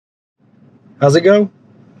How's it go?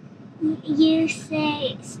 You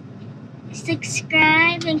say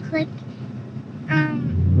subscribe and click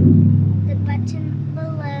the button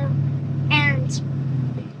below, and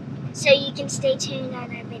so you can stay tuned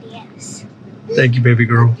on our videos. Thank you, baby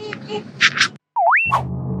girl.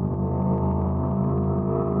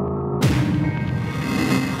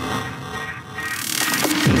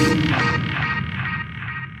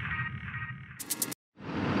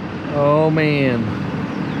 Oh man,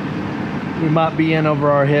 we might be in over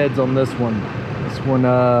our heads on this one. This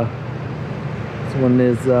one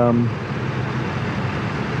is a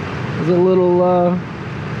little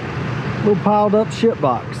piled up shit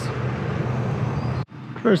box.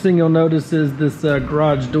 First thing you'll notice is this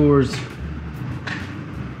garage doors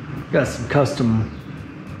got some custom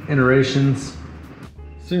iterations.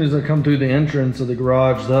 As soon as I come through the entrance of the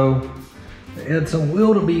garage though, they had some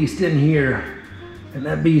wildebeest in here, and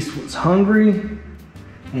that beast was hungry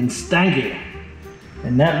and stanky,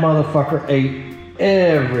 and that motherfucker ate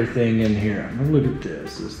everything in here. I mean, look at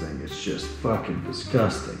this. This thing is just fucking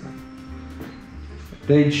disgusting.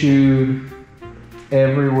 They chewed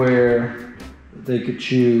everywhere that they could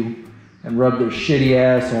chew and rubbed their shitty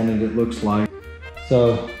ass on it looks like.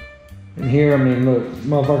 So in here, I mean, look,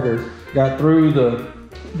 motherfucker got through the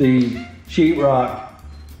sheetrock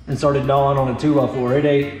and started gnawing on a 2x4. It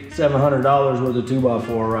ate $700 worth of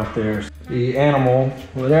 2x4 right there. The animal,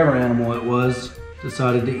 whatever animal it was,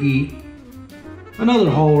 decided to eat another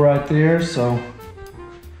hole right there. So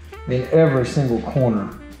in every single corner,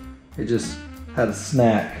 it just had a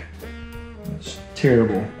snack. It's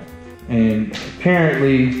terrible. And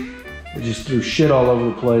apparently, it just threw shit all over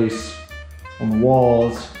the place on the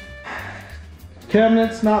walls.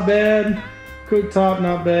 Cabinets, not bad. Cooktop,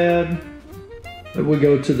 not bad. Maybe we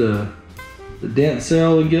go to the dent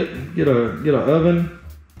cell and get an oven.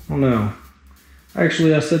 I don't know.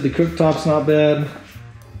 Actually, I said the cooktop's not bad.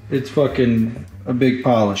 It's fucking a big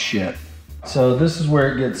pile of shit. So this is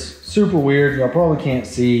where it gets super weird. Y'all probably can't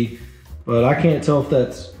see, but I can't tell if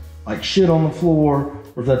that's like shit on the floor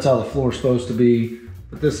or if that's how the floor's supposed to be.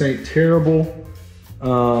 But this ain't terrible. You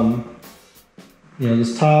know,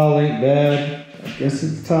 this tile ain't bad. I guess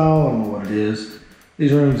it's tile, I don't know what it is.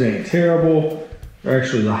 These rooms ain't terrible. They're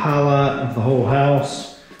actually the highlight of the whole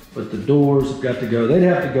house, but the doors have got to go. They'd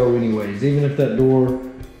have to go anyways, even if that door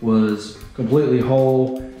was completely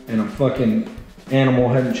whole and a fucking animal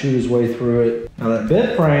hadn't chewed his way through it. Now that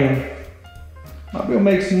bed frame, might be able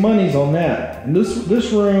to make some monies on that. And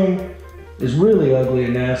this room is really ugly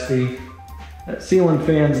and nasty. That ceiling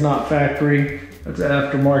fan's not factory. That's an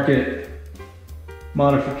aftermarket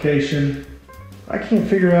modification. I can't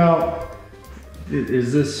figure out,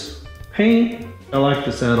 is this paint? I like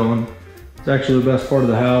this add-on. It's actually the best part of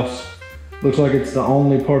the house. Looks like it's the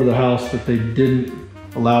only part of the house that they didn't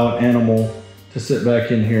allow an animal to sit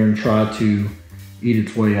back in here and try to eat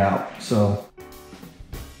its way out. So,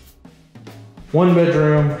 1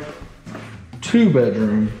 bedroom, 2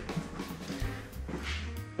 bedroom,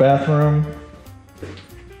 bathroom,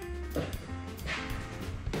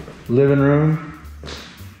 living room,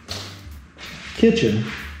 kitchen,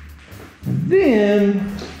 and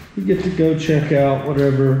then we get to go check out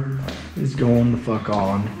whatever is going the fuck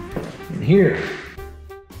on in here.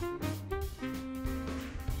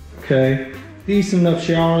 Okay, decent enough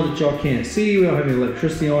shower that y'all can't see. We don't have any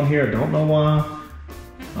electricity on here. I don't know why.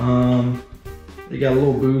 They got a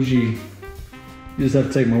little bougie. You just have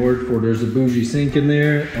to take my word for it. There's a bougie sink in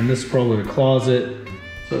there, and this is probably a closet.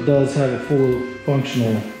 So it does have a full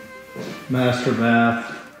functional master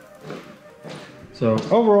bath. So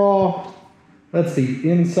overall, that's the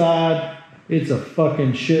inside. It's a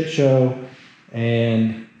fucking shit show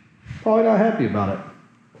and probably not happy about it.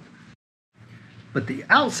 But the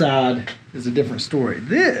outside is a different story.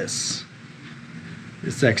 This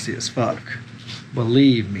is sexy as fuck.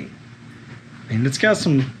 Believe me. And it's got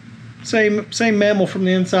some same mammal from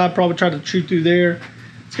the inside, probably tried to chew through there.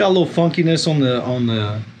 It's got a little funkiness on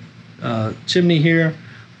the chimney here,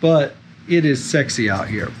 but it is sexy out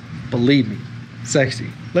here. Believe me, sexy.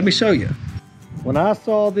 Let me show you. When I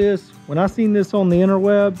saw this, when I seen this on the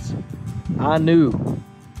interwebs, I knew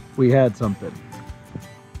we had something.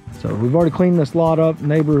 So we've already cleaned this lot up.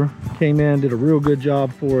 Neighbor came in, did a real good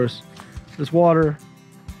job for us. This water,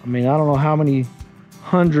 I mean, I don't know how many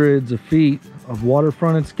hundreds of feet of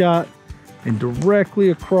waterfront it's got, and directly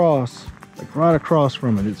across, like right across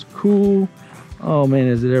from it, it's cool. Oh man,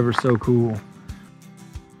 is it ever so cool.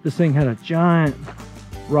 This thing had a giant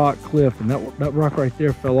rock cliff, and that rock right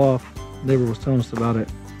there fell off. Neighbor was telling us about it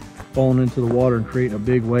falling into the water and creating a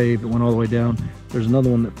big wave that went all the way down. There's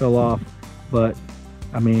another one that fell off, but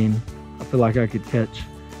I mean, I feel like I could catch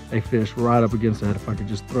they fish right up against that. If I could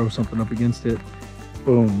just throw something up against it,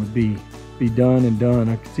 boom, would be done and done.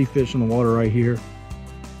 I can see fish in the water right here.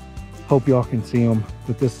 Hope y'all can see them,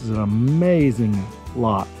 but this is an amazing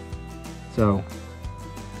lot. So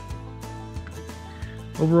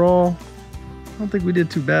overall, I don't think we did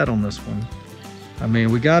too bad on this one. I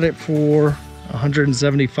mean, we got it for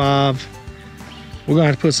 175. We're gonna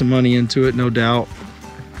have to put some money into it, no doubt.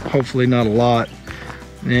 Hopefully not a lot.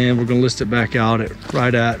 And we're gonna list it back out at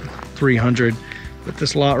right at 300. But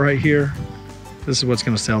this lot right here, this is what's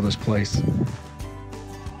gonna sell this place.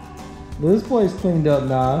 This place cleaned up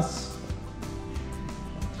nice.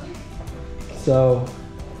 So,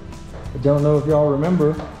 I don't know if y'all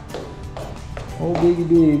remember. Old Biggie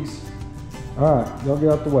Biggs. All right, y'all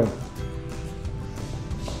get out the way.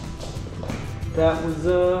 That was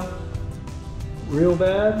real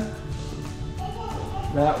bad.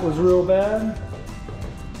 That was real bad.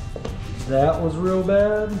 That was real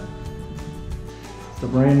bad. It's a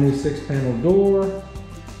brand new 6-panel door.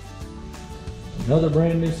 Another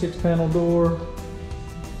brand new 6-panel door.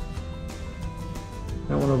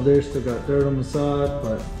 That one over there still got dirt on the side,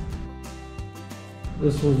 but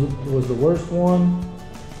this was the worst one.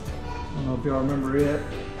 I don't know if y'all remember it.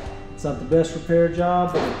 It's not the best repair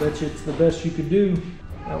job, but I bet you it's the best you could do.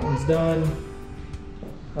 That one's done.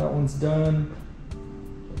 That one's done.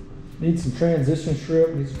 Needs some transition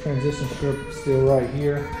strip. Needs a transition strip still right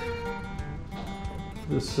here.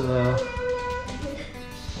 This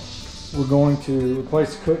we're going to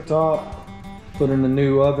replace the cooktop, put in a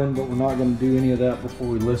new oven, but we're not going to do any of that before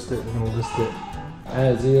we list it. We're going to list it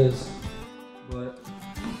as is. But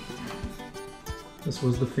this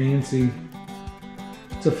was the fancy.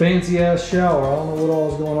 It's a fancy ass shower. I don't know what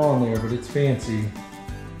all is going on there, but it's fancy.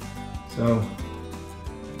 So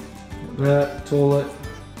that toilet,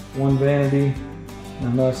 one vanity,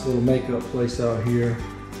 and a nice little makeup place out here,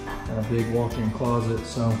 and a big walk-in closet.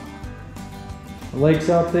 So the lake's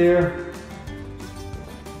out there.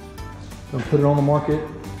 Gonna put it on the market,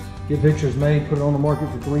 get pictures made, put it on the market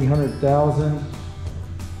for $300,000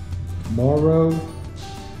 tomorrow,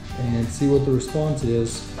 and see what the response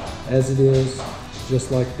is, as it is,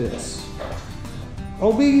 just like this.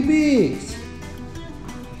 Oh, Biggie Biggs,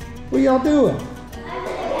 what y'all doing?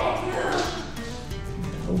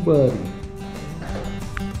 Oh, buddy.